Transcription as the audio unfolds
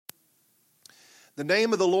The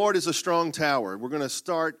name of the Lord is a strong tower. We're going to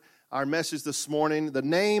start our message this morning. The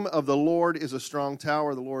name of the Lord is a strong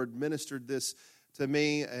tower. The Lord ministered this to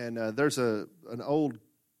me, and there's an old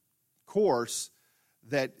course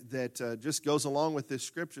that just goes along with this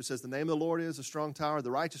scripture. It says, the name of the Lord is a strong tower.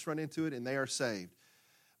 The righteous run into it, and they are saved.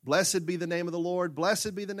 Blessed be the name of the Lord.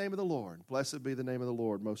 Blessed be the name of the Lord. Blessed be the name of the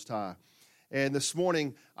Lord Most High. And this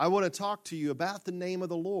morning, I want to talk to you about the name of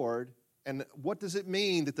the Lord. And what does it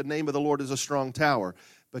mean that the name of the Lord is a strong tower?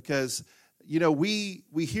 Because, you know, we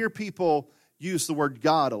hear people use the word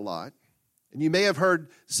God a lot. And you may have heard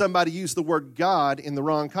somebody use the word God in the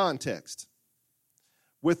wrong context,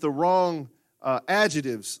 with the wrong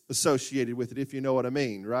adjectives associated with it, if you know what I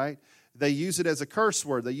mean, right? They use it as a curse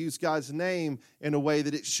word. They use God's name in a way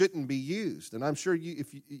that it shouldn't be used. And I'm sure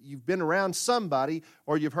if you've been around somebody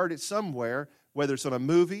or you've heard it somewhere, whether it's on a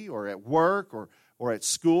movie or at work or at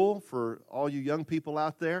school, for all you young people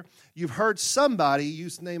out there, you've heard somebody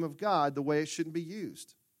use the name of God the way it shouldn't be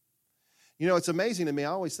used. You know, it's amazing to me.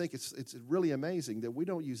 I always think it's really amazing that we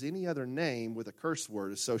don't use any other name with a curse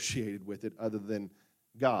word associated with it other than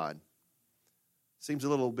God. Seems a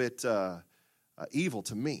little bit evil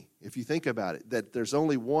to me, if you think about it, that there's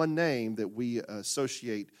only one name that we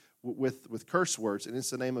associate with curse words, and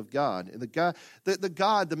it's the name of God. And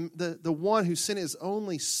the one who sent his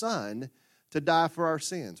only Son to die for our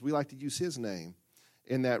sins. We like to use his name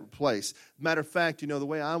in that place. Matter of fact, you know, the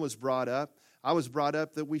way I was brought up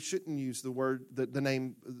that we shouldn't use the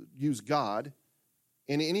name, use God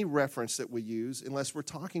in any reference that we use unless we're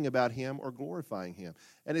talking about him or glorifying him.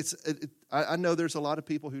 And I know there's a lot of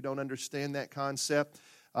people who don't understand that concept,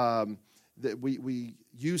 that we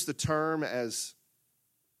use the term as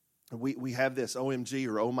we have this OMG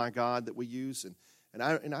or oh my God that we use. And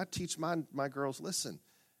I teach my girls, listen,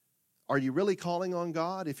 are you really calling on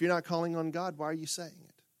God? If you're not calling on God, why are you saying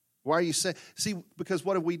it? Why are you saying? See, because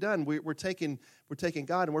what have we done? We're taking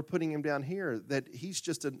God and we're putting him down here. That it's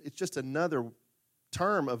just another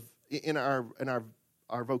term in our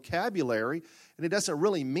vocabulary, and it doesn't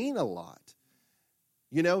really mean a lot.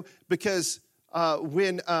 You know, because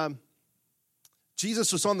when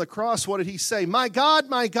Jesus was on the cross, what did he say? My God,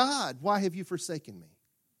 why have you forsaken me?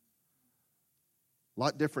 A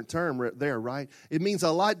lot different term there, right? It means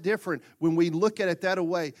a lot different when we look at it that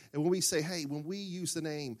way. And when we say, hey, when we use the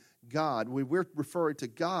name God, when we're referring to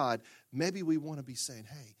God, maybe we want to be saying,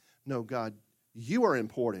 hey, no, God, you are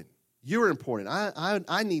important. You're important.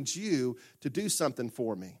 I need you to do something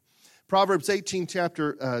for me. Proverbs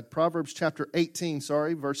chapter 18,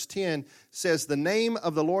 verse 10 says, the name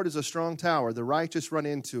of the Lord is a strong tower. The righteous run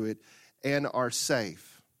into it and are safe.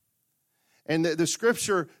 And the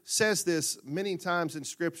Scripture says this many times in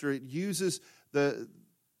Scripture. It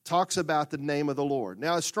talks about the name of the Lord.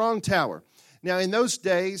 Now, a strong tower. Now, in those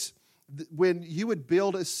days, when you would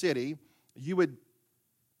build a city, you would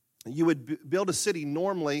build a city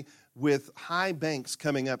normally with high banks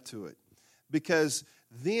coming up to it. Because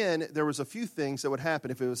then there was a few things that would happen.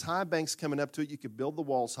 If it was high banks coming up to it, you could build the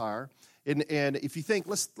walls higher. And if you think,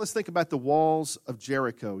 let's think about the walls of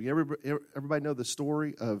Jericho. Everybody know the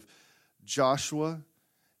story of Joshua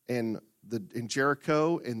and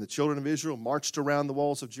Jericho, and the children of Israel marched around the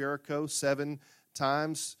walls of Jericho 7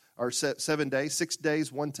 times, or 7 days, 6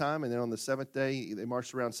 days one time, and then on the 7th day they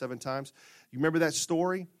marched around 7 times. You remember that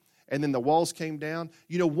story? And then the walls came down.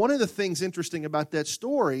 You know, one of the things interesting about that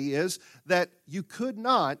story is that you could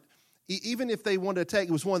not, even if they wanted to take,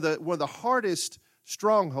 it was one of the hardest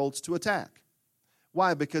strongholds to attack.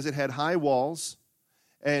 Why? Because it had high walls.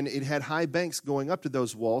 And it had high banks going up to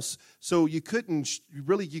those walls, so you couldn't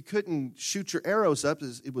shoot your arrows up.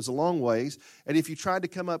 It was a long ways, and if you tried to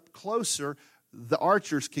come up closer, the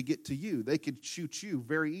archers could get to you. They could shoot you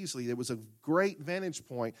very easily. There was a great vantage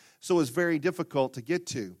point, so it was very difficult to get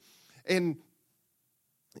to. And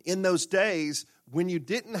in those days, when you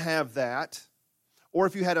didn't have that, or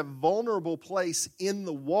if you had a vulnerable place in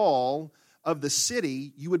the wall of the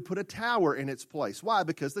city, you would put a tower in its place. Why?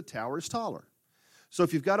 Because the tower is taller. So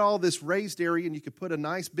if you've got all this raised area and you could put a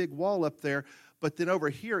nice big wall up there, but then over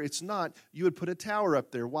here it's not, you would put a tower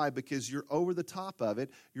up there. Why? Because you're over the top of it.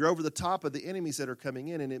 You're over the top of the enemies that are coming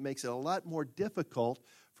in, and it makes it a lot more difficult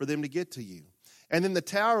for them to get to you. And then the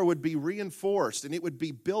tower would be reinforced, and it would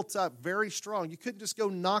be built up very strong. You couldn't just go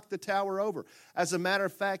knock the tower over. As a matter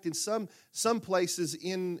of fact, in some places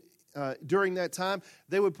during that time,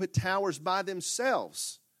 they would put towers by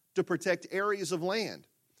themselves to protect areas of land.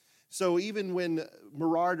 So even when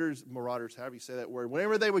marauders, however you say that word,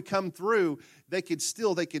 whenever they would come through, they could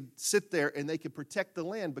sit there and they could protect the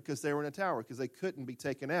land because they were in a tower, because they couldn't be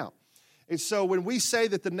taken out. And so when we say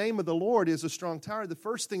that the name of the Lord is a strong tower, the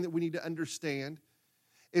first thing that we need to understand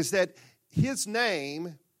is that His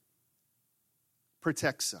name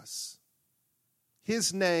protects us.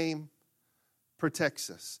 His name protects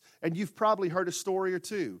us. And you've probably heard a story or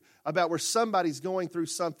two about where somebody's going through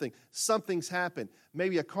something. Something's happened.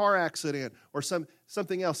 Maybe a car accident or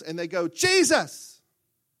something else. And they go, Jesus!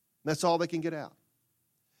 And that's all they can get out.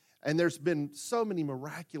 And there's been so many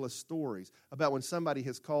miraculous stories about when somebody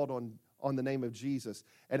has called on the name of Jesus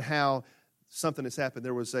and how something has happened.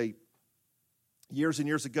 There was years and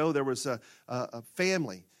years ago, there was a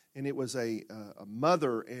family, and it was a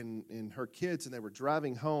mother and her kids, and they were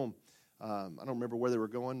driving home. I don't remember where they were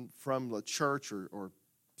going from, the church or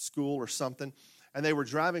school or something. And they were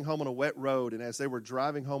driving home on a wet road, and as they were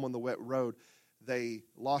driving home on the wet road, they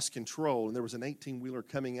lost control, and there was an 18-wheeler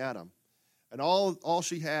coming at them. And all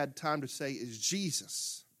she had time to say is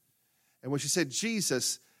Jesus. And when she said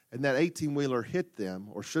Jesus, and that 18-wheeler hit them,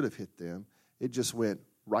 or should have hit them, it just went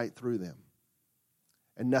right through them.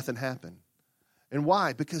 And nothing happened. And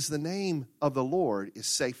why? Because the name of the Lord is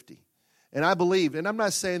safety. And I believe, and I'm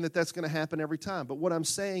not saying that that's going to happen every time, but what I'm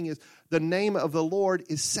saying is the name of the Lord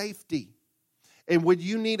is safety. And when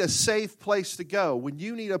you need a safe place to go, when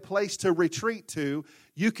you need a place to retreat to,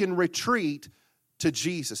 you can retreat to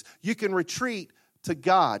Jesus. You can retreat to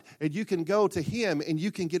God, and you can go to Him, and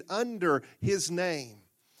you can get under His name.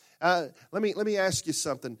 Let me ask you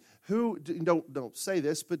something. Who don't say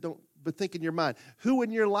this, but think in your mind. Who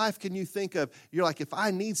in your life can you think of? You're like, if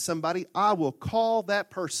I need somebody, I will call that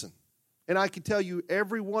person. And I can tell you,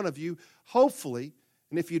 every one of you, hopefully,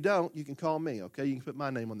 and if you don't, you can call me, okay? You can put my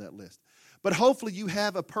name on that list. But hopefully you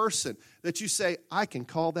have a person that you say, I can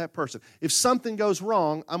call that person. If something goes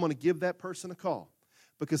wrong, I'm going to give that person a call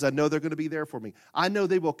because I know they're going to be there for me. I know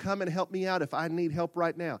they will come and help me out if I need help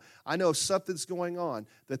right now. I know if something's going on,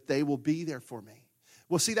 that they will be there for me.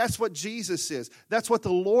 Well, see, that's what Jesus is. That's what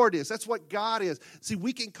the Lord is. That's what God is. See,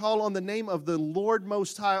 we can call on the name of the Lord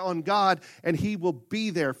Most High on God, and He will be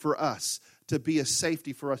there for us, to be a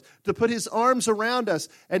safety for us, to put His arms around us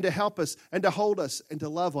and to help us and to hold us and to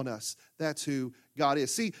love on us. That's who God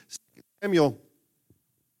is. See,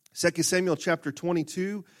 2 Samuel chapter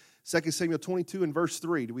 22, 2 Samuel 22 and verse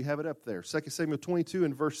 3. Do we have it up there? 2 Samuel 22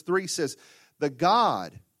 and verse 3 says, the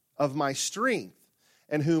God of my strength,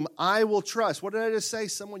 and whom I will trust. What did I just say?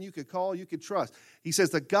 Someone you could call, you could trust. He says,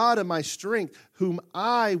 the God of my strength, whom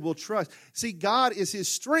I will trust. See, God is His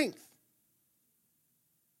strength.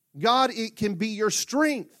 God, it can be your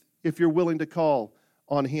strength if you're willing to call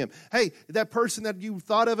on Him. Hey, that person that you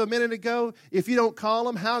thought of a minute ago, if you don't call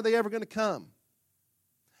them, how are they ever going to come?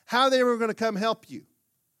 How are they ever going to come help you?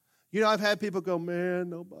 You know, I've had people go, man,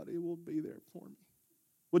 nobody will be there for me.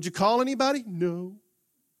 Would you call anybody? No.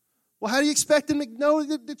 Well, how do you expect them to know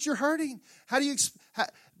that you're hurting? How do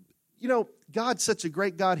you, God's such a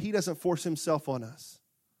great God, He doesn't force Himself on us.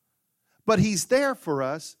 But He's there for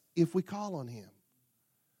us if we call on Him.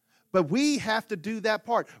 But we have to do that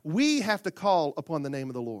part. We have to call upon the name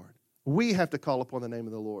of the Lord. We have to call upon the name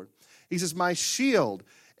of the Lord. He says, my shield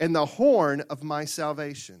and the horn of my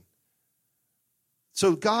salvation.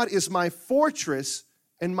 So God is my fortress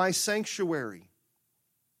and my sanctuary.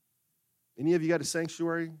 Any of you got a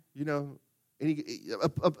sanctuary? You know,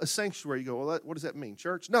 a sanctuary. You go, well, what does that mean?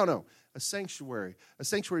 Church? No. A sanctuary. A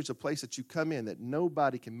sanctuary is a place that you come in that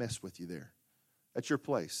nobody can mess with you there. That's your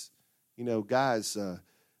place. You know, guys,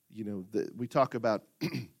 we talk about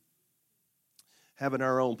having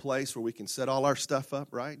our own place where we can set all our stuff up,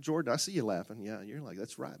 right? Jordan, I see you laughing. Yeah, you're like,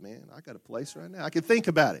 that's right, man. I got a place right now. I can think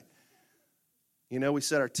about it. You know, we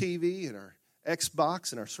set our TV and our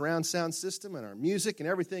Xbox and our surround sound system and our music and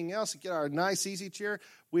everything else and get our nice easy chair.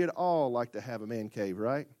 We'd all like to have a man cave,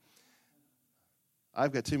 right?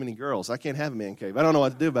 I've got too many girls. I can't have a man cave. I don't know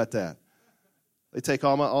what to do about that. They take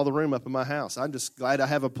all the room up in my house. I'm just glad I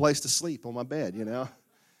have a place to sleep on my bed, you know.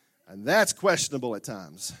 And that's questionable at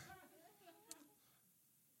times.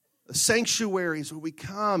 The sanctuaries where we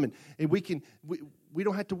come and we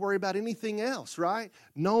don't have to worry about anything else, right?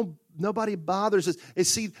 Nobody bothers us. And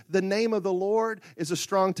see, the name of the Lord is a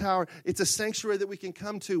strong tower. It's a sanctuary that we can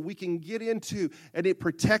come to, we can get into, and it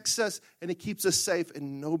protects us and it keeps us safe,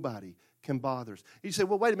 and nobody can bother us. You say,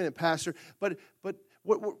 well, wait a minute, Pastor, but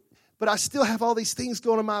I still have all these things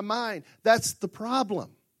going in my mind. That's the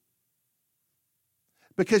problem.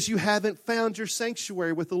 Because you haven't found your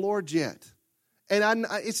sanctuary with the Lord yet. And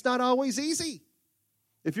it's not always easy.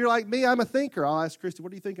 If you're like me, I'm a thinker. I'll ask Christy,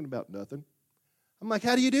 what are you thinking about? Nothing. I'm like,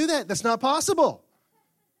 how do you do that? That's not possible.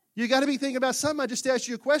 You got to be thinking about something. I just asked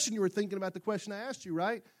you a question. You were thinking about the question I asked you,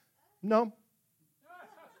 right? No.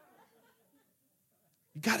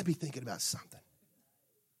 You got to be thinking about something.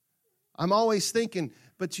 I'm always thinking,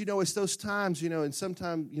 but it's those times, and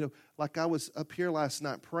sometimes, like I was up here last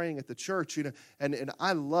night praying at the church, and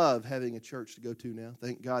I love having a church to go to now.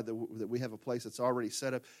 Thank God that we have a place that's already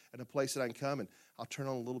set up and a place that I can come, and I'll turn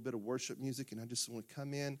on a little bit of worship music, and I just want to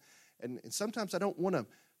come in. And sometimes I don't want to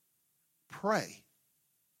pray.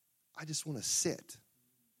 I just want to sit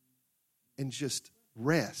and just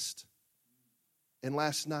rest. And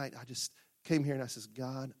last night, I just came here and I said,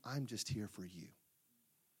 God, I'm just here for you.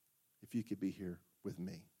 If you could be here with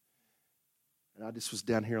me. And I just was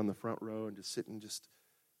down here on the front row and just sitting,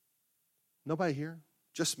 nobody here,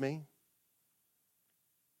 just me.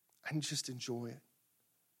 And just enjoy it.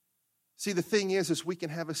 See, the thing is we can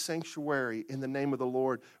have a sanctuary in the name of the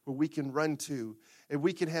Lord where we can run to and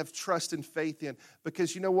we can have trust and faith in.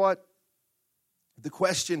 Because you know what? The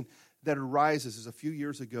question that arises is a few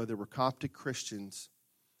years ago there were Coptic Christians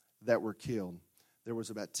that were killed. There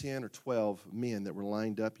was about 10 or 12 men that were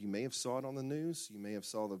lined up. You may have saw it on the news. You may have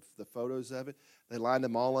saw the photos of it. They lined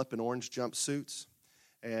them all up in orange jumpsuits.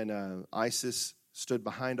 And ISIS stood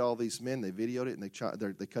behind all these men. They videoed it, and they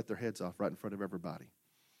cut their heads off right in front of everybody.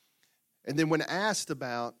 And then when they asked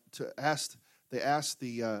the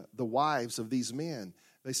wives of these men,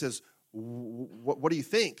 they says, what do you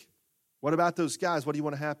think? What about those guys? What do you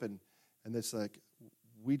want to happen? And it's like,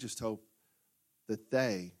 we just hope that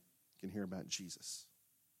they can hear about Jesus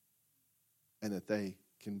and that they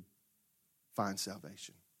can find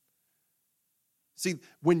salvation. See,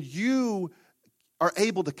 when you are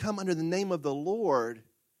able to come under the name of the Lord,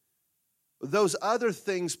 those other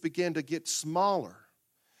things begin to get smaller,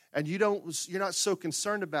 and you're not so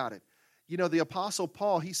concerned about it. The Apostle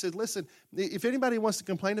Paul, he said, listen, if anybody wants to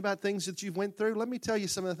complain about things that you've went through, let me tell you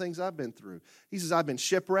some of the things I've been through. He says, I've been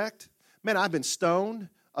shipwrecked. Man, I've been stoned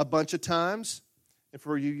a bunch of times. And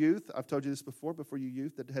for you youth, I've told you this before, but for you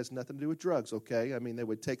youth, that has nothing to do with drugs, okay? I mean, they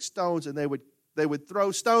would take stones and they would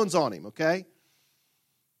throw stones on him, okay?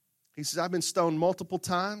 He says, I've been stoned multiple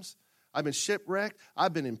times. I've been shipwrecked.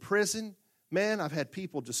 I've been in prison. Man, I've had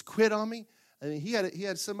people just quit on me. I mean, he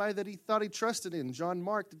had somebody that he thought he trusted in, John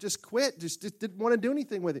Mark, that just quit, just didn't want to do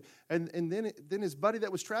anything with it. And then his buddy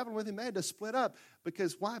that was traveling with him, they had to split up.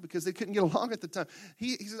 Because why? Because they couldn't get along at the time.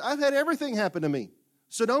 He says, I've had everything happen to me.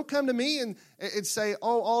 So don't come to me and say,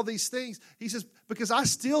 all these things. He says, because I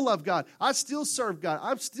still love God. I still serve God.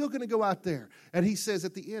 I'm still going to go out there. And he says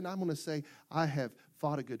at the end, I'm going to say, I have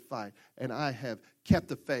fought a good fight, and I have kept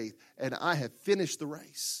the faith, and I have finished the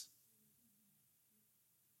race.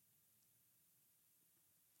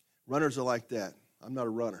 Runners are like that. I'm not a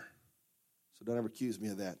runner, so don't ever accuse me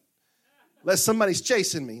of that. Unless somebody's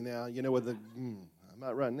chasing me now, I'm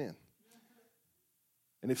not running in.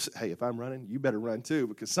 And if I'm running, you better run too,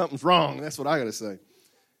 because something's wrong. That's what I got to say.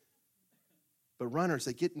 But runners,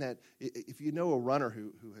 they get in that. If you know a runner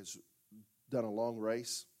who has done a long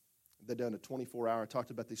race, they've done a 24-hour. I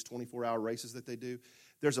talked about these 24-hour races that they do.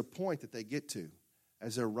 There's a point that they get to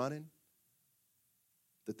as they're running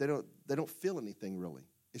that they don't feel anything really.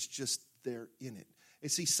 It's just they're in it. And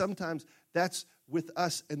see, sometimes that's with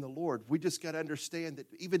us and the Lord. We just got to understand that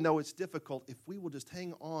even though it's difficult, if we will just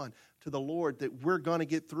hang on to the Lord, that we're going to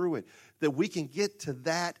get through it, that we can get to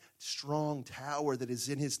that strong tower that is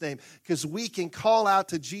in His name, because we can call out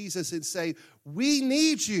to Jesus and say, we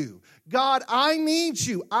need you. God, I need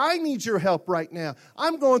you. I need your help right now.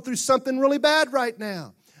 I'm going through something really bad right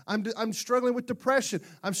now. I'm struggling with depression.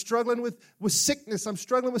 I'm struggling with sickness. I'm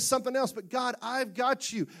struggling with something else. But God, I've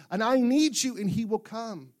got you, and I need you, and He will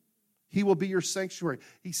come. He will be your sanctuary.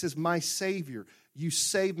 He says, my Savior, you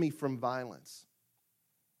save me from violence.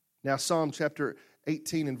 Now, Psalm chapter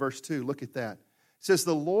 18 and verse 2, look at that. It says,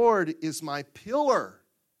 the Lord is my pillar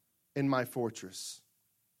and my fortress,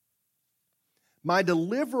 my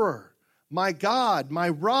deliverer, my God, my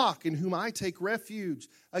rock in whom I take refuge.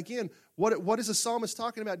 Again, what is the psalmist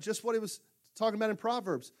talking about? Just what he was talking about in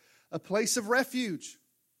Proverbs. A place of refuge.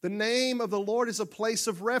 The name of the Lord is a place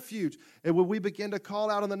of refuge. And when we begin to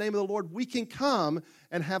call out on the name of the Lord, we can come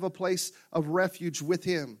and have a place of refuge with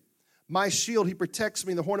Him. My shield, He protects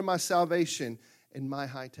me, the horn of my salvation, and my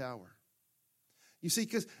high tower. You see,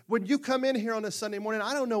 because when you come in here on a Sunday morning,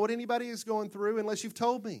 I don't know what anybody is going through unless you've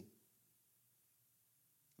told me.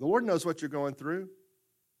 The Lord knows what you're going through,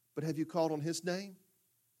 but have you called on His name?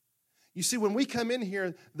 You see, when we come in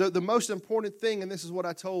here, the most important thing, and this is what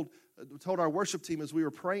I told our worship team as we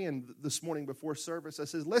were praying this morning before service, I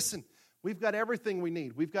said, listen, we've got everything we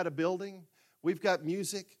need. We've got a building. We've got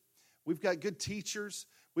music. We've got good teachers.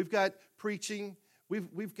 We've got preaching.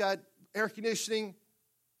 We've got air conditioning.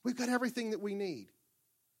 We've got everything that we need.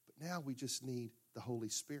 But now we just need the Holy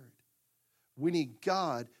Spirit. We need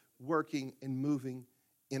God working and moving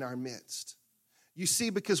in our midst. You see,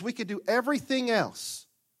 because we could do everything else.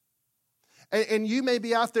 And you may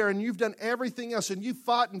be out there and you've done everything else and you've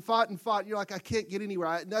fought and fought and fought. You're like, I can't get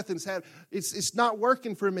anywhere. Nothing's happening. It's not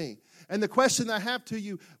working for me. And the question I have to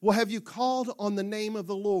you, well, have you called on the name of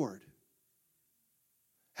the Lord?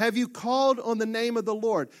 Have you called on the name of the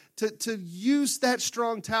Lord to use that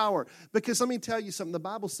strong tower? Because let me tell you something. The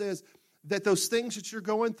Bible says that those things that you're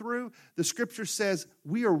going through, the Scripture says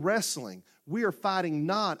we are wrestling. We are fighting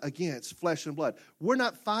not against flesh and blood. We're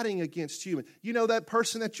not fighting against human. You know that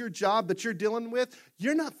person at your job that you're dealing with?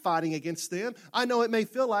 You're not fighting against them. I know it may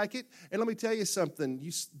feel like it. And let me tell you something.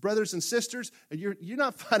 You brothers and sisters, you're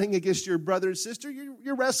not fighting against your brother and sister.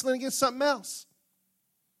 You're wrestling against something else.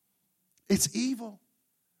 It's evil.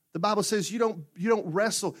 The Bible says you don't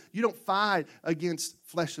wrestle, you don't fight against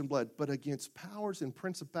flesh and blood, but against powers and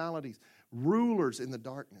principalities, rulers in the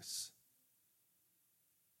darkness.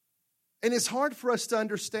 And it's hard for us to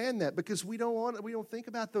understand that because we don't think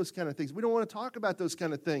about those kind of things. We don't want to talk about those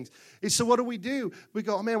kind of things. And so what do? We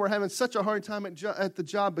go, oh man, we're having such a hard time at the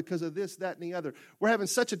job because of this, that, and the other. We're having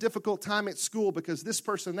such a difficult time at school because this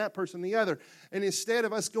person, that person, the other. And instead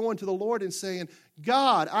of us going to the Lord and saying,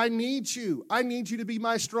 God, I need you. I need you to be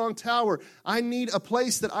my strong tower. I need a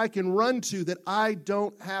place that I can run to that I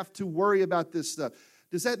don't have to worry about this stuff.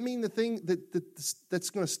 Does that mean the thing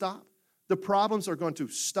that's going to stop? The problems are going to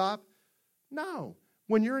stop? No.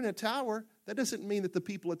 When you're in a tower, that doesn't mean that the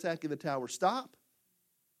people attacking the tower stop.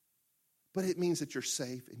 But it means that you're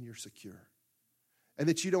safe and you're secure. And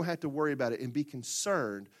that you don't have to worry about it and be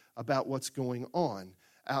concerned about what's going on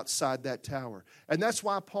outside that tower. And that's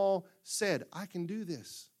why Paul said, I can do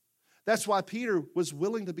this. That's why Peter was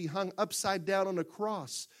willing to be hung upside down on a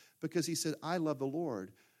cross because he said, I love the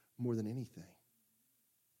Lord more than anything.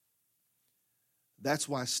 That's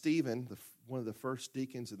why Stephen, one of the first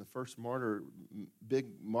deacons and the first big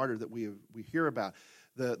martyr that we hear about,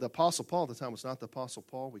 the Apostle Paul at the time was not the Apostle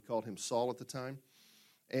Paul. We called him Saul at the time.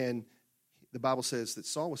 And the Bible says that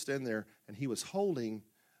Saul was standing there and he was holding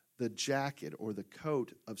the jacket or the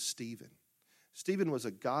coat of Stephen. Stephen was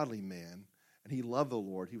a godly man and he loved the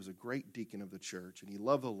Lord. He was a great deacon of the church and he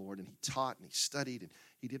loved the Lord and he taught and he studied and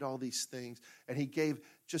he did all these things. And he gave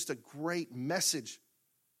just a great message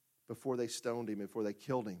before they stoned him, before they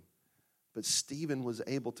killed him. But Stephen was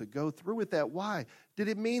able to go through with that. Why? Did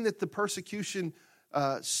it mean that the persecution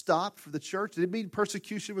stopped for the church? Did it mean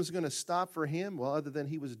persecution was going to stop for him? Well, other than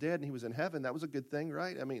he was dead and he was in heaven, that was a good thing,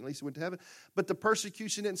 right? I mean, at least he went to heaven. But the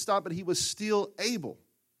persecution didn't stop, but he was still able.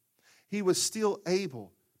 He was still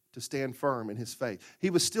able to stand firm in his faith.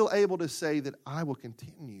 He was still able to say that I will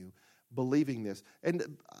continue believing this.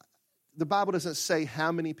 And the Bible doesn't say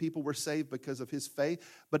how many people were saved because of his faith,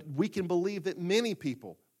 but we can believe that many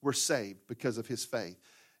people were saved because of his faith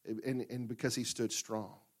and because he stood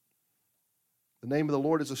strong. The name of the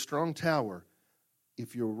Lord is a strong tower.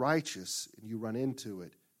 If you're righteous and you run into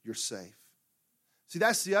it, you're safe. See,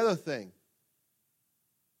 that's the other thing.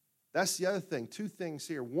 That's the other thing. Two things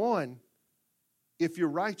here. One, if you're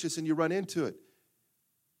righteous and you run into it,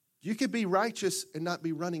 you could be righteous and not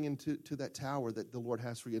be running into that tower that the Lord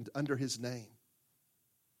has for you under his name.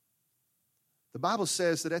 The Bible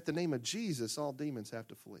says that at the name of Jesus, all demons have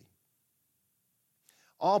to flee.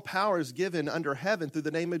 All power is given under heaven through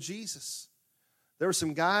the name of Jesus. There were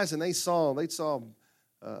some guys and they saw some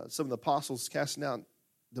of the apostles casting out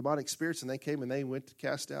demonic spirits, and they came and they went to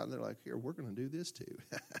cast out, and they're like, here, we're going to do this too.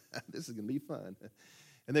 This is going to be fun.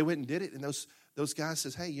 And they went and did it, and those guys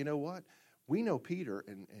says, hey, you know what? We know Peter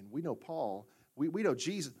and we know Paul. We know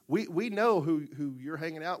Jesus. We know who you're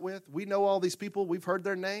hanging out with. We know all these people. We've heard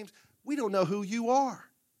their names. We don't know who you are.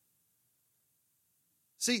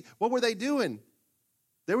 See, what were they doing?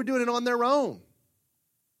 They were doing it on their own.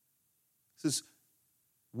 It says,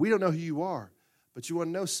 we don't know who you are. But you want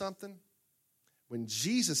to know something? When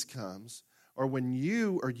Jesus comes, or when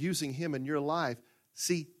you are using him in your life,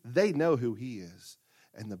 see, they know who he is.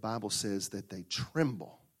 And the Bible says that they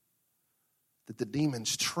tremble. That the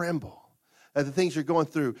demons tremble. That the things you're going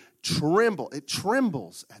through tremble. It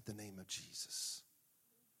trembles at the name of Jesus.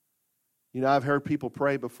 You know, I've heard people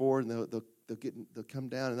pray before, and they'll come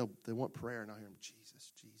down and they want prayer, and I'll hear them,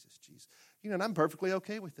 Jesus, Jesus, Jesus. You know, and I'm perfectly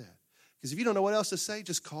okay with that. Because if you don't know what else to say,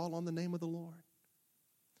 just call on the name of the Lord.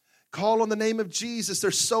 Call on the name of Jesus.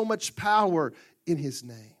 There's so much power in his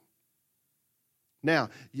name. Now,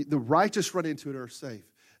 the righteous run into it and are safe.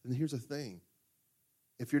 And here's the thing.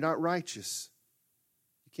 If you're not righteous,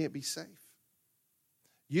 you can't be safe.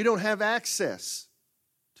 You don't have access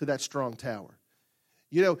to that strong tower.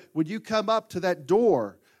 You know, when you come up to that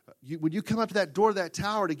door, when you come up to that door of that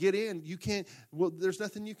tower to get in, you can't, there's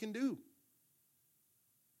nothing you can do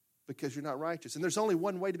because you're not righteous. And there's only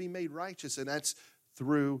one way to be made righteous, and that's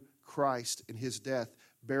through Christ and his death,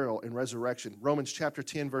 burial, and resurrection. Romans chapter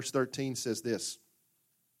 10, verse 13 says this: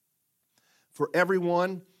 "For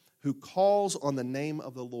everyone who calls on the name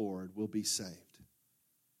of the Lord will be saved."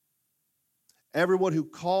 Everyone who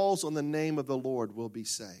calls on the name of the Lord will be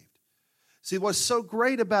saved. See, what's so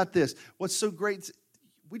great about this, what's so great,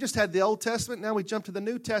 we just had the Old Testament, now we jump to the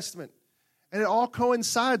New Testament, and it all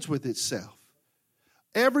coincides with itself.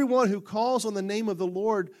 Everyone who calls on the name of the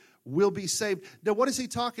Lord will be saved. Now, what is he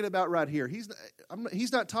talking about right here? He's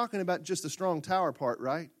not talking about just the strong tower part,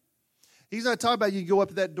 right? He's not talking about you go up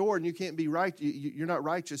to that door and you can't be right. You're not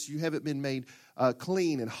righteous. You haven't been made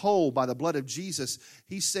clean and whole by the blood of Jesus.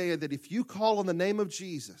 He's saying that if you call on the name of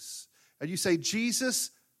Jesus and you say,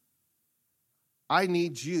 "Jesus, I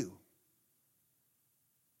need you,"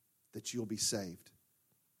 that you'll be saved.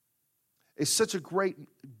 It's such a great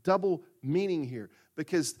double meaning here,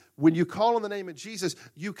 because when you call on the name of Jesus,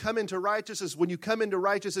 you come into righteousness. When you come into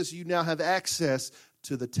righteousness, you now have access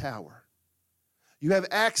to the tower. You have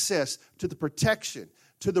access to the protection,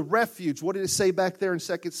 to the refuge. What did it say back there in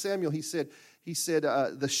 2 Samuel? He said,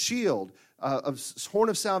 the shield, horn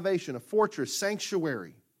of salvation, a fortress,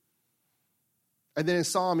 sanctuary. And then in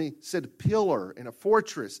Psalm, he said pillar and a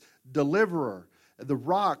fortress, deliverer, the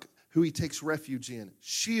rock who he takes refuge in,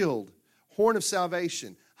 shield, horn of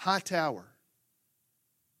salvation, high tower.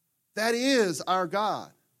 That is our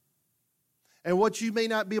God. And what you may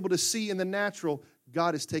not be able to see in the natural,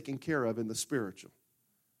 God is taking care of in the spiritual.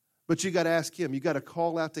 But you got to ask him. You got to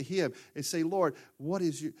call out to him and say, "Lord, what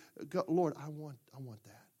is your Lord, I want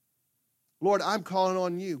that. Lord, I'm calling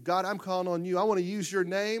on you. God, I'm calling on you. I want to use your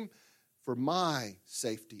name for my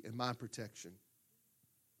safety and my protection.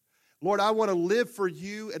 Lord, I want to live for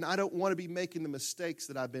you, and I don't want to be making the mistakes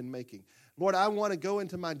that I've been making. Lord, I want to go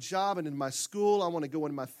into my job and in my school. I want to go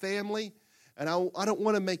into my family. And I don't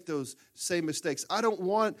want to make those same mistakes. I don't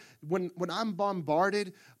want, when I'm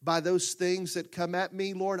bombarded by those things that come at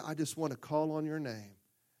me, Lord, I just want to call on your name."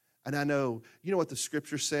 And I know, you know what the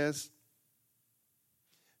Scripture says?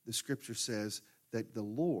 The Scripture says that the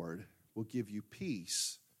Lord will give you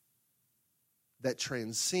peace that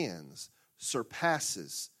transcends,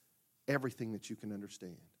 surpasses everything that you can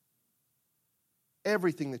understand.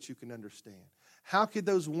 Everything that you can understand. How could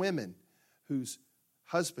those women whose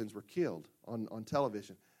husbands were killed on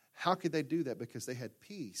television, how could they do that? Because they had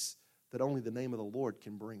peace that only the name of the Lord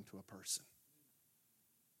can bring to a person.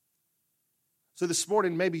 So this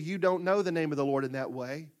morning, maybe you don't know the name of the Lord in that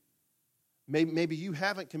way. Maybe you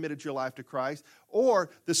haven't committed your life to Christ. Or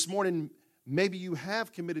this morning, maybe you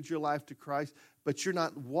have committed your life to Christ, but you're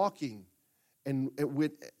not walking and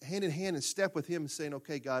with hand in hand and step with him and saying,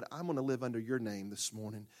 "Okay, God, I'm going to live under your name this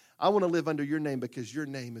morning. I want to live under your name because your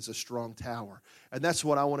name is a strong tower." And that's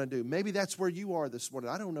what I want to do. Maybe that's where you are this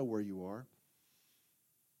morning. I don't know where you are.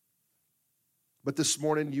 But this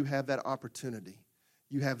morning, you have that opportunity.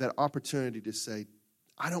 You have that opportunity to say,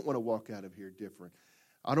 "I don't want to walk out of here different.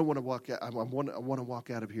 I don't want to walk out. I want to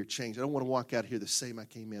walk out of here changed. I don't want to walk out here the same I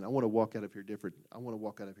came in. I want to walk out of here different. I want to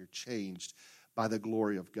walk out of here changed by the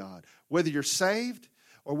glory of God." Whether you're saved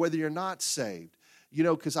or whether you're not saved. You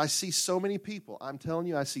know, because I see so many people. I'm telling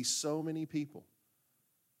you, I see so many people.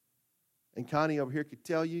 And Connie over here could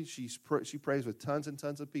tell you, she prays with tons and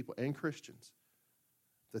tons of people and Christians,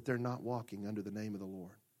 that they're not walking under the name of the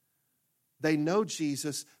Lord. They know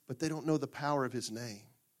Jesus, but they don't know the power of his name.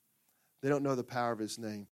 They don't know the power of his name.